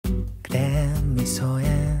미소에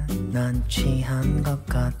난 취한 것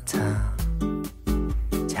같아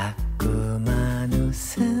자꾸만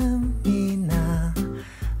웃음이 나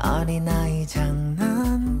어린아이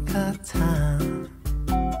장난 같아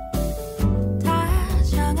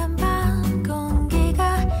다정한 밤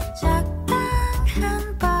공기가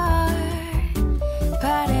적당한 bar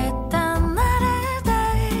바랬던 나를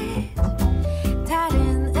date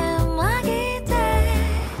다른 음악이 돼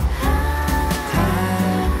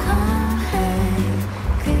달콤해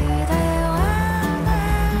그대와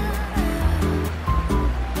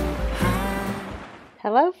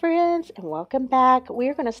Hello friends and welcome back.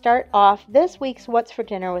 We're going to start off this week's What's for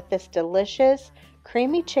Dinner with this delicious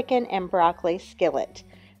creamy chicken and broccoli skillet.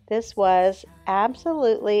 This was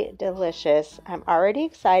absolutely delicious. I'm already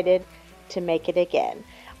excited to make it again.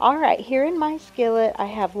 Alright, here in my skillet I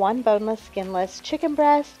have one boneless skinless chicken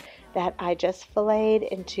breast that I just filleted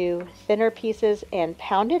into thinner pieces and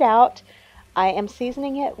pounded out. I am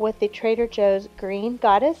seasoning it with the Trader Joe's Green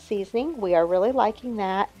Goddess seasoning. We are really liking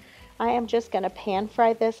that. I am just going to pan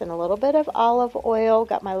fry this in a little bit of olive oil.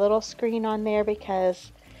 Got my little screen on there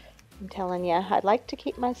because I'm telling you, I'd like to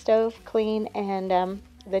keep my stove clean, and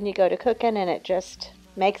then you go to cooking and it just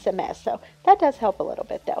makes a mess. So that does help a little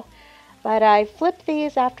bit though. But I flipped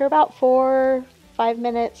these after about 4-5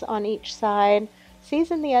 minutes on each side.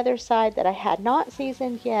 Seasoned the other side that I had not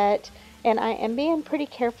seasoned yet. And I am being pretty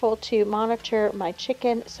careful to monitor my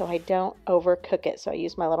chicken so I don't overcook it. So I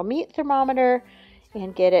use my little meat thermometer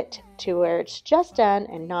and get it to where it's just done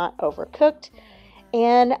and not overcooked.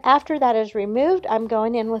 And after that is removed, I'm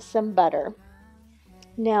going in with some butter.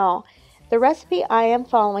 Now, the recipe I am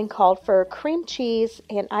following called for cream cheese,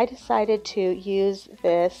 and I decided to use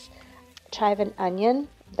this chive and onion.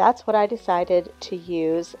 That's what I decided to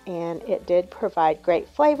use, and it did provide great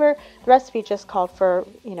flavor. The recipe just called for,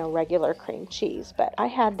 regular cream cheese, but I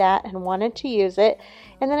had that and wanted to use it.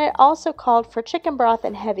 And then it also called for chicken broth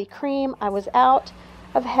and heavy cream. I was out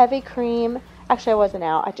of heavy cream. Actually, I wasn't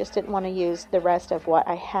out. I just didn't want to use the rest of what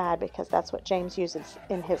I had because that's what James uses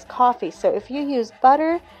in his coffee. So if you use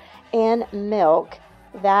butter and milk,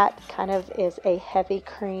 that kind of is a heavy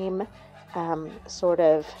cream sort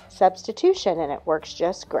of substitution, and it works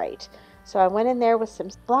just great. So I went in there with some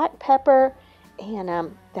black pepper,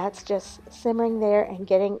 and that's just simmering there and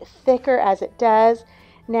getting thicker as it does.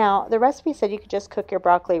 Now the recipe said you could just cook your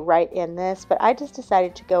broccoli right in this, but I just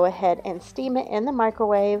decided to go ahead and steam it in the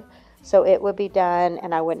microwave so it would be done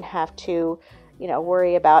and I wouldn't have to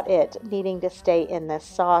worry about it needing to stay in this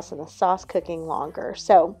sauce and the sauce cooking longer.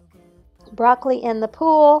 So broccoli in the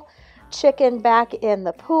pool, chicken back in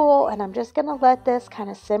the pool, and I'm just going to let this kind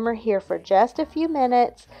of simmer here for just a few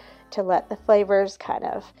minutes to let the flavors kind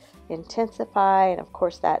of intensify. And of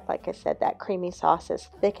course that, like I said, that creamy sauce is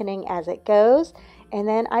thickening as it goes. And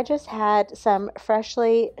then I just had some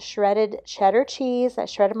freshly shredded cheddar cheese that I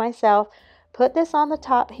shredded myself. Put this on the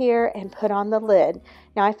top here and put on the lid.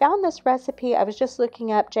 Now I found this recipe, I was just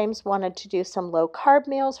looking up, James wanted to do some low carb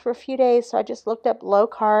meals for a few days, so I just looked up low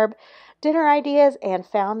carb dinner ideas and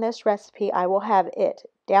found this recipe. I will have it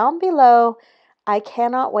down below. I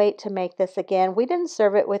cannot wait to make this again. We didn't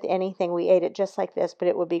serve it with anything. We ate it just like this, but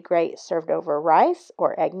it would be great served over rice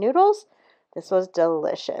or egg noodles. This was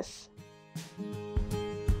delicious.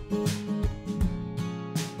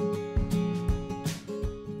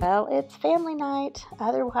 Well, it's family night.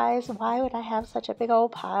 Otherwise, why would I have such a big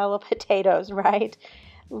old pile of potatoes, right?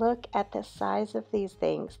 Look at the size of these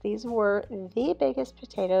things. These were the biggest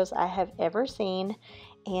potatoes I have ever seen,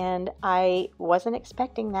 and I wasn't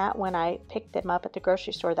expecting that when I picked them up at the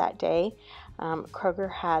grocery store that day.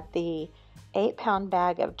 Kroger had the 8-pound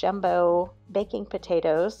bag of jumbo baking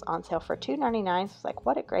potatoes on sale for $2.99. So I was like,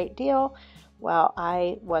 what a great deal. Well,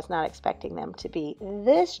 I was not expecting them to be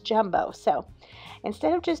this jumbo. So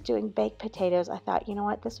instead of just doing baked potatoes, I thought, you know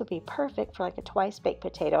what, this would be perfect for like a twice baked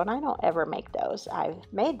potato. And I don't ever make those. I've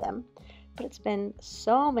made them, but it's been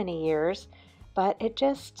so many years. But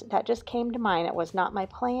that just came to mind. It was not my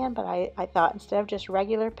plan, but I thought instead of just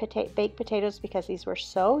regular baked potatoes, because these were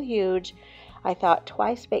so huge, I thought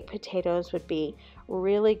twice baked potatoes would be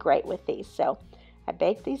really great with these. So I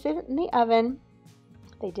baked these in the oven.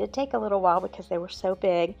 They did take a little while because they were so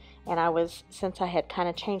big, and since I had kind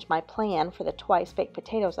of changed my plan for the twice baked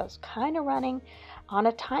potatoes, I was kind of running on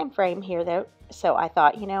a time frame here though. So I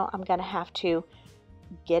thought, I'm going to have to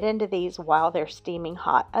get into these while they're steaming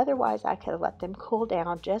hot. Otherwise, I could have let them cool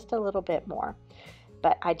down just a little bit more.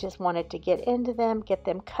 But I just wanted to get into them, get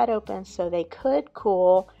them cut open so they could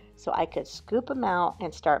cool, so I could scoop them out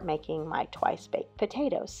and start making my twice baked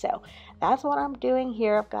potatoes. So that's what I'm doing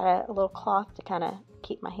here. I've got a little cloth to kind of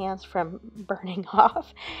keep my hands from burning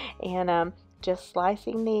off, and just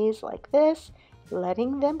slicing these like this,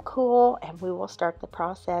 letting them cool, and we will start the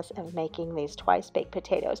process of making these twice baked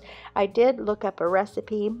potatoes. I did look up a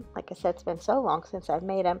recipe. Like I said, it's been so long since I've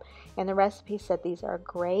made them, and the recipe said these are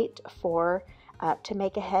great for to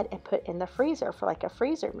make ahead and put in the freezer for like a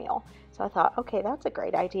freezer meal. So I thought, okay, that's a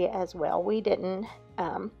great idea as well. We didn't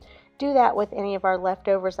do that with any of our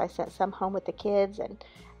leftovers. I sent some home with the kids, and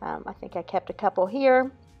I think I kept a couple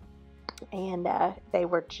here, and they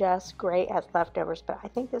were just great as leftovers. But I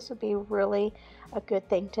think this would be really a good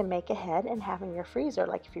thing to make ahead and have in your freezer.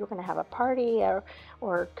 Like if you were going to have a party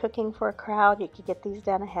or cooking for a crowd, you could get these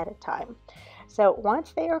done ahead of time. So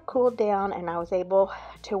once they are cooled down and I was able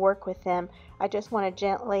to work with them, I just want to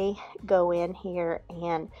gently go in here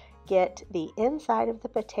and get the inside of the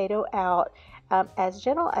potato out as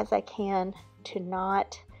gentle as I can to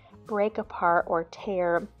not break apart or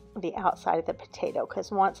tear the outside of the potato,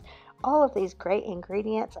 because once all of these great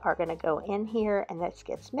ingredients are going to go in here and this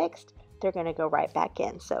gets mixed, they're going to go right back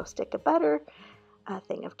in. So stick of butter, a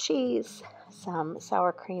thing of cheese, some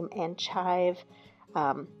sour cream and chive,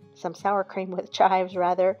 some sour cream with chives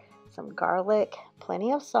rather, some garlic,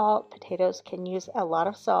 plenty of salt. Potatoes can use a lot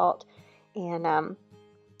of salt. And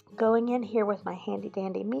going in here with my handy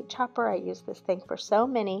dandy meat chopper. I use this thing for so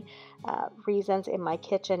many reasons in my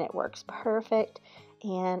kitchen. It works perfect.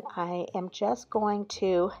 And I am just going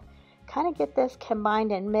to kind of get this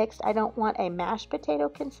combined and mixed. I don't want a mashed potato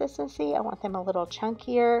consistency. I want them a little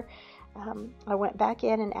chunkier. I went back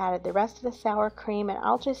in and added the rest of the sour cream, and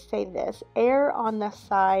I'll just say this, err on the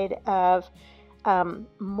side of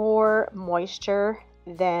more moisture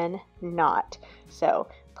than not. So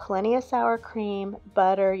plenty of sour cream,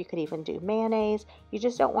 butter, you could even do mayonnaise. You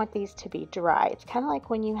just don't want these to be dry. It's kind of like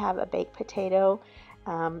when you have a baked potato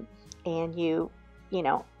and you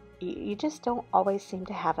just don't always seem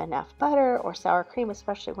to have enough butter or sour cream,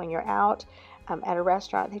 especially when you're out at a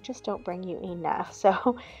restaurant. They just don't bring you enough.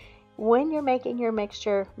 So when you're making your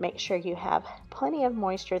mixture, make sure you have plenty of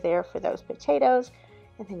moisture there for those potatoes.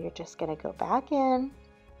 And then you're just going to go back in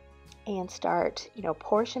and start,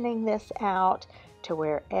 portioning this out to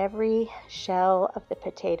where every shell of the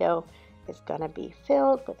potato is going to be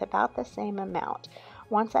filled with about the same amount.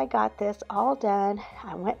 Once I got this all done,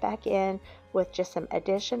 I went back in with just some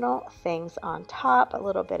additional things on top, a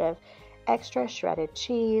little bit of extra shredded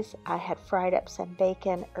cheese. I had fried up some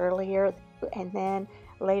bacon earlier, and then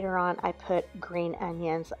later on I put green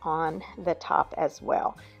onions on the top as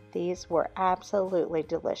well. These were absolutely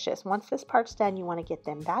delicious. Once this part's done, you want to get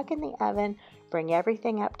them back in the oven, bring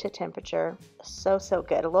everything up to temperature. So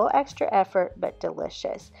good. A little extra effort, but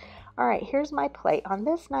delicious. All right, here's my plate. On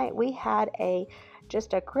this night, we had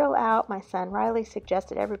just a grill out. My son Riley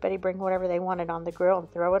suggested everybody bring whatever they wanted on the grill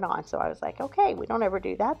and throw it on. So I was like, okay, we don't ever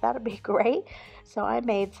do that. That'd be great. So I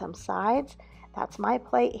made some sides. That's my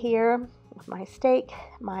plate here with my steak,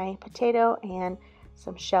 my potato, and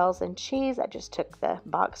some shells and cheese. I just took the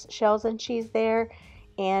boxed shells and cheese there,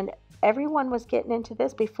 and everyone was getting into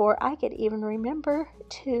this before I could even remember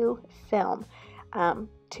to film.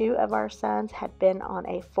 2 of our sons had been on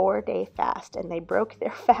a 4-day fast, and they broke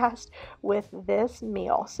their fast with this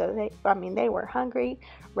meal. So they were hungry,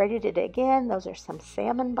 ready to dig in. Those are some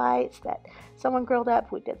salmon bites that someone grilled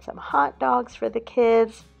up. We did some hot dogs for the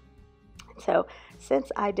kids. So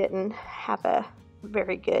since I didn't have a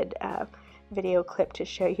very good video clip to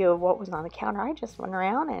show you what was on the counter, I just went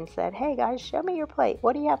around and said, hey guys, show me your plate.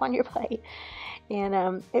 What do you have on your plate?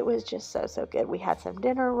 And it was just so good. We had some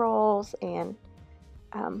dinner rolls, and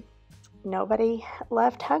nobody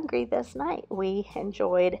left hungry this night. We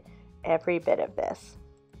enjoyed every bit of this.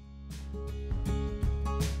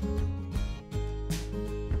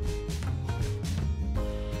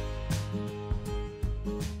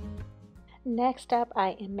 Next up,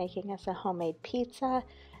 I am making us a homemade pizza.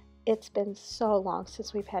 It's been so long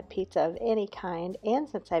since we've had pizza of any kind, and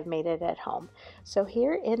since I've made it at home. So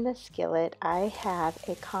here in the skillet, I have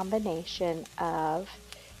a combination of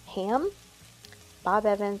ham, Bob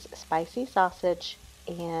Evans spicy sausage,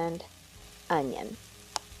 and onion.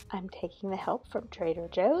 I'm taking the help from Trader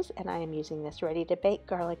Joe's, and I am using this ready-to-bake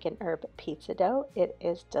garlic and herb pizza dough. It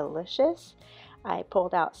is delicious. I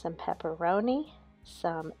pulled out some pepperoni,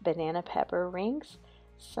 some banana pepper rings,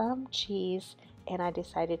 some cheese, and I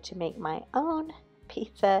decided to make my own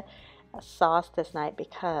pizza sauce this night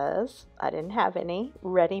because I didn't have any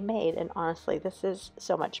ready-made, and honestly, this is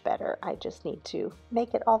so much better. I just need to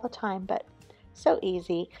make it all the time, but so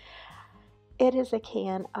easy. It is a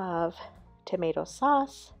can of tomato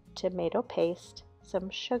sauce, tomato paste, some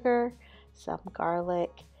sugar, some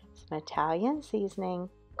garlic, some Italian seasoning,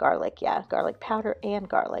 garlic, yeah, garlic powder and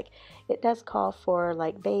garlic. It does call for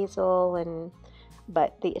like basil,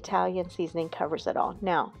 but the Italian seasoning covers it all.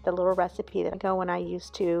 Now, the little recipe that I go when I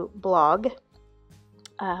used to blog,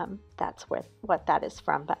 that's what that is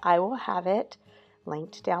from, but I will have it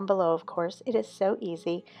linked down below, of course. It is so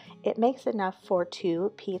easy. It makes enough for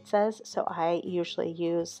 2 pizzas, so I usually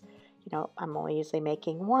use, I'm only usually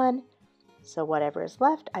making 1, so whatever is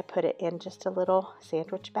left, I put it in just a little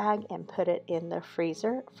sandwich bag and put it in the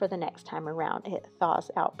freezer for the next time around. It thaws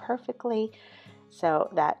out perfectly, so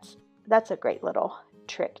that's a great little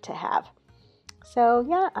trick to have. So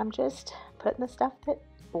yeah, I'm just putting the stuff that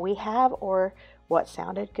we have or what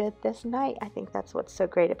sounded good this night. I think that's what's so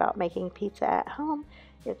great about making pizza at home.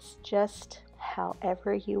 It's just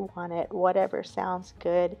however you want it, whatever sounds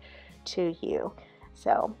good to you.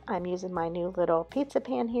 So I'm using my new little pizza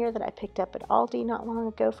pan here that I picked up at Aldi not long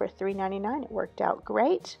ago for $3.99. It worked out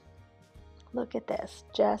great. Look at this,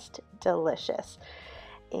 just delicious.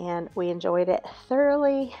 And we enjoyed it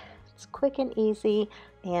thoroughly. It's quick and easy.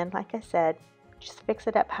 And like I said, just fix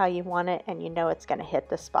it up how you want it and you know it's going to hit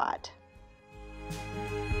the spot.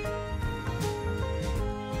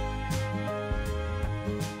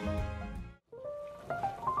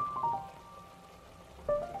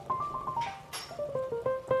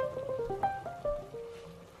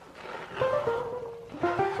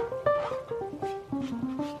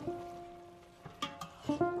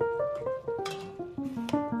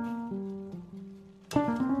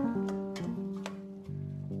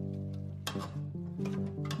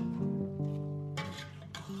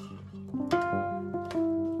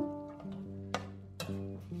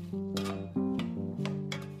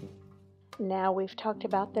 Now, we've talked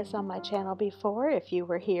about this on my channel before. If you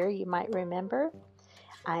were here, you might remember.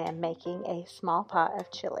 I am making a small pot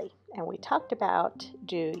of chili. And we talked about,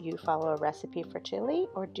 do you follow a recipe for chili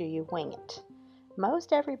or do you wing it?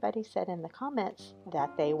 Most everybody said in the comments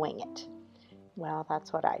that they wing it. Well,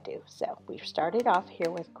 that's what I do. So we started off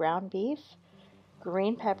here with ground beef,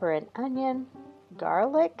 green pepper and onion,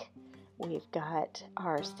 garlic. We've got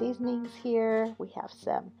our seasonings here. We have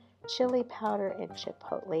some chili powder and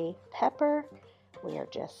chipotle pepper. We are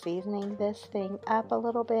just seasoning this thing up a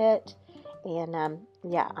little bit. And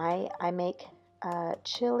yeah, I make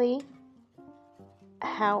chili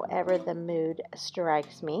however the mood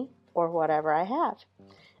strikes me or whatever I have.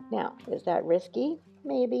 Now, is that risky?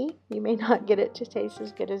 Maybe. You may not get it to taste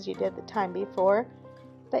as good as you did the time before.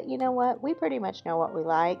 But you know what? We pretty much know what we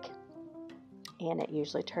like. And it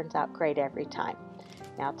usually turns out great every time.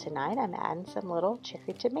 Now tonight I'm adding some little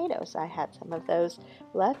cherry tomatoes. I had some of those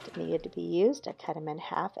left, needed to be used. I cut them in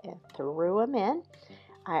half and threw them in.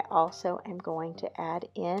 I also am going to add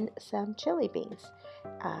in some chili beans.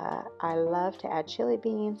 I love to add chili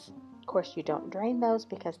beans. Of course, you don't drain those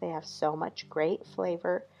because they have so much great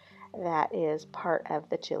flavor that is part of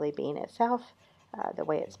the chili bean itself. The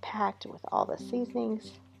way it's packed with all the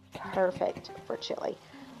seasonings, perfect for chili.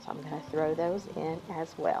 So I'm going to throw those in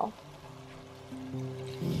as well.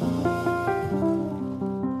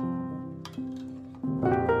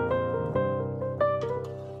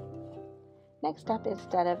 Next up,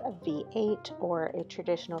 instead of a V8 or a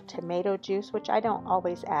traditional tomato juice, which I don't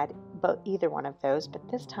always add either one of those, but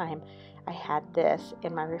this time I had this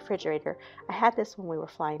in my refrigerator. I had this when we were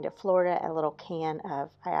flying to Florida, a little can of,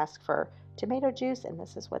 I asked for tomato juice, and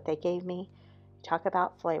this is what they gave me. Talk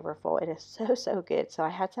about flavorful. It is so good. So I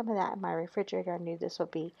had some of that in my refrigerator. I knew this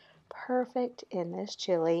would be perfect in this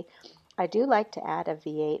chili. I do like to add a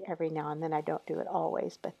V8 every now and then. I don't do it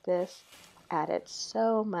always, but this added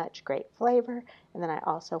so much great flavor. And then I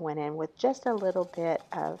also went in with just a little bit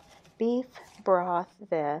of beef broth,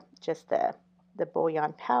 just the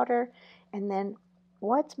bouillon powder. And then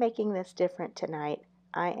what's making this different tonight,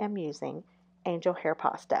 I am using angel hair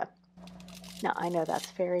pasta. Now, I know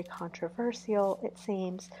that's very controversial, it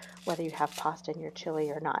seems, whether you have pasta in your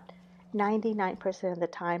chili or not. 99% of the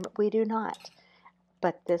time, we do not.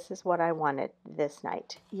 But this is what I wanted this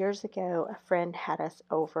night. Years ago, a friend had us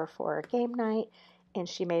over for a game night, and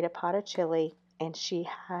she made a pot of chili, and she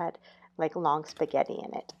had like long spaghetti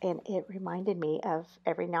in it. And it reminded me of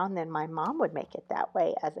every now and then my mom would make it that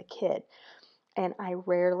way as a kid. And I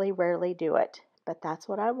rarely do it. But that's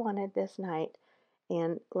what I wanted this night.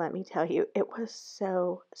 And let me tell you, it was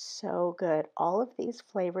so good. All of these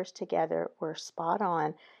flavors together were spot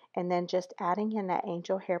on. And then just adding in that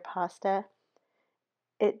angel hair pasta,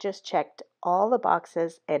 it just checked all the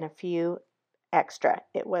boxes and a few extra.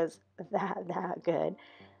 It was that good.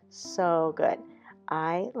 So good.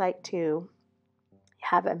 I like to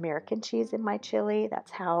have American cheese in my chili.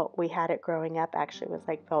 That's how we had it growing up. Actually, it was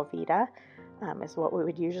like Velveeta. is what we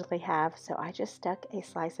would usually have. So I just stuck a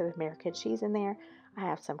slice of American cheese in there. I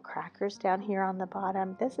have some crackers down here on the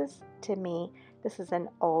bottom. This is, to me, this is an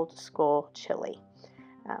old school chili.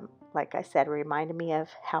 Like I said, it reminded me of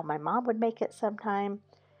how my mom would make it sometime.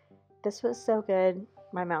 This was so good.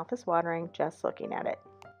 My mouth is watering just looking at it.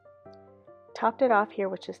 Topped it off here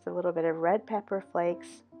with just a little bit of red pepper flakes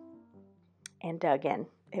and dug in.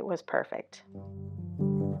 It was perfect.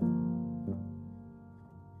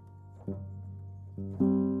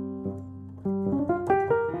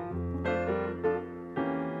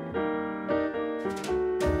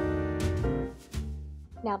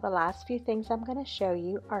 Now the last few things I'm going to show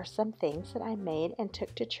you are some things that I made and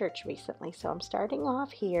took to church recently. So I'm starting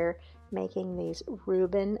off here making these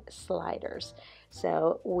Rueben sliders.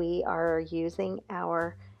 So we are using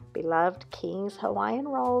our beloved King's Hawaiian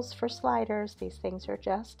rolls for sliders. These things are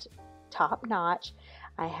just top notch.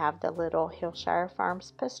 I have the little Hillshire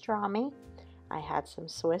Farms pastrami. I had some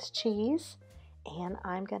Swiss cheese. And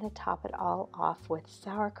I'm going to top it all off with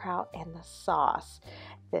sauerkraut and the sauce.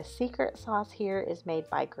 The secret sauce here is made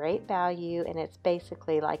by Great Value, and it's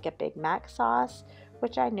basically like a Big Mac sauce,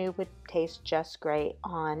 which I knew would taste just great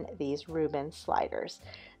on these Rueben sliders.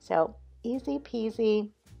 So easy peasy.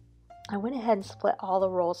 I went ahead and split all the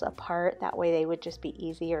rolls apart. That way they would just be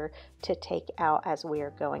easier to take out as we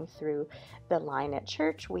are going through the line at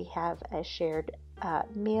church. We have a shared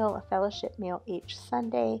meal, a fellowship meal each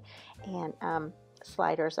Sunday, and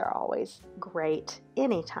sliders are always great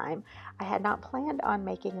anytime. I had not planned on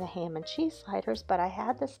making the ham and cheese sliders, but I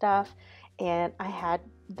had the stuff and I had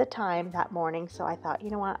the time that morning, so I thought,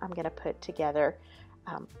 you know what, I'm going to put together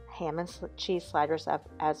ham and cheese sliders up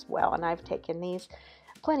as well. And I've taken these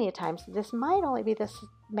plenty of times. This might only be this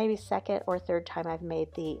maybe second or third time I've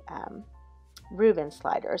made the Rueben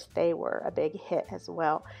sliders. They were a big hit as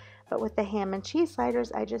well. But with the ham and cheese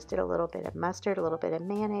sliders, I just did a little bit of mustard, a little bit of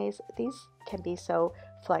mayonnaise. These can be so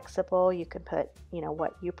flexible. You can put, you know,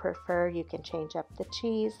 what you prefer. You can change up the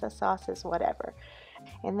cheese, the sauces, whatever.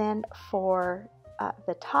 And then for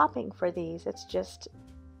the topping for these, it's just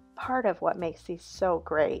part of what makes these so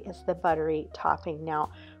great is the buttery topping.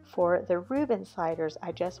 Now, for the Rueben sliders,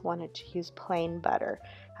 I just wanted to use plain butter.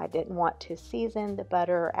 I didn't want to season the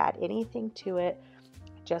butter or add anything to it.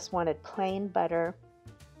 I just wanted plain butter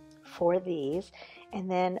for these. And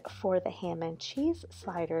then for the ham and cheese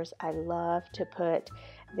sliders, I love to put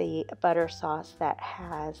the butter sauce that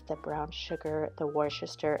has the brown sugar, the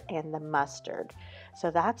Worcester, and the mustard. So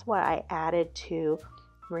that's what I added to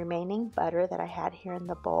remaining butter that I had here in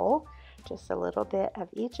the bowl. Just a little bit of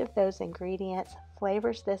each of those ingredients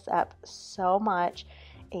flavors this up so much,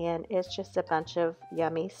 and it's just a bunch of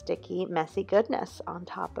yummy, sticky, messy goodness on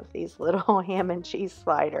top of these little ham and cheese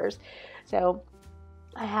sliders. So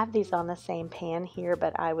I have these on the same pan here,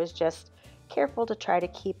 but I was just careful to try to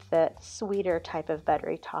keep the sweeter type of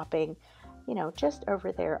buttery topping, you know, just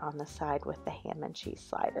over there on the side with the ham and cheese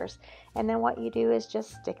sliders. And then what you do is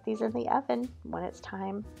just stick these in the oven when it's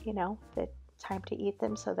time, you know, the time to eat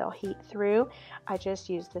them, so they'll heat through. I just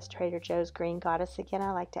use this Trader Joe's Green Goddess again.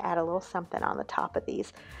 I like to add a little something on the top of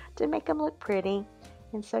these to make them look pretty.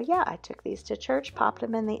 And so yeah, I took these to church, popped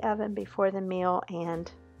them in the oven before the meal,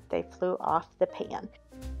 and they flew off the pan.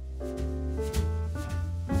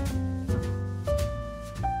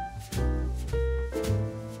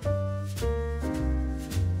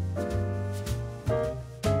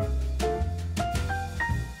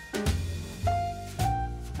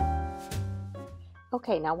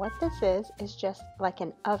 Okay, now what this is just like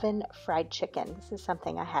an oven fried chicken. This is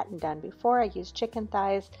something I hadn't done before. I used chicken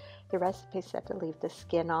thighs. The recipe said to leave the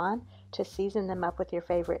skin on, to season them up with your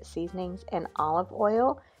favorite seasonings and olive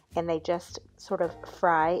oil, and they just sort of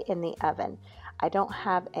fry in the oven. I don't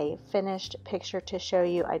have a finished picture to show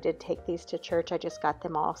you. I did take these to church. I just got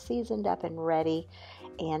them all seasoned up and ready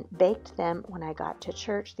and baked them when I got to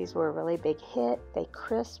church. These were a really big hit. They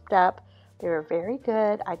crisped up. They were very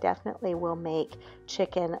good. I definitely will make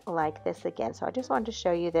chicken like this again. So I just wanted to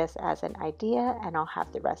show you this as an idea, and I'll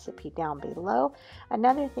have the recipe down below.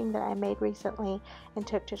 Another thing that I made recently and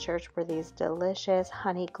took to church were these delicious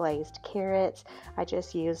honey glazed carrots. I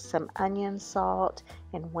just used some onion salt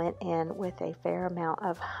and went in with a fair amount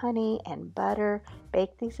of honey and butter,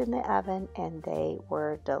 baked these in the oven, and they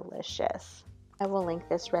were delicious. I will link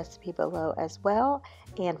this recipe below as well,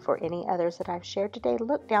 and for any others that I've shared today,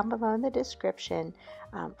 look down below in the description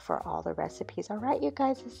for all the recipes. All right, you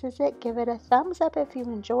guys, this is it. Give it a thumbs up if you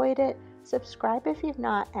enjoyed it. Subscribe if you've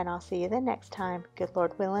not, and I'll see you the next time. Good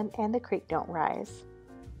Lord willing, and the creek don't rise.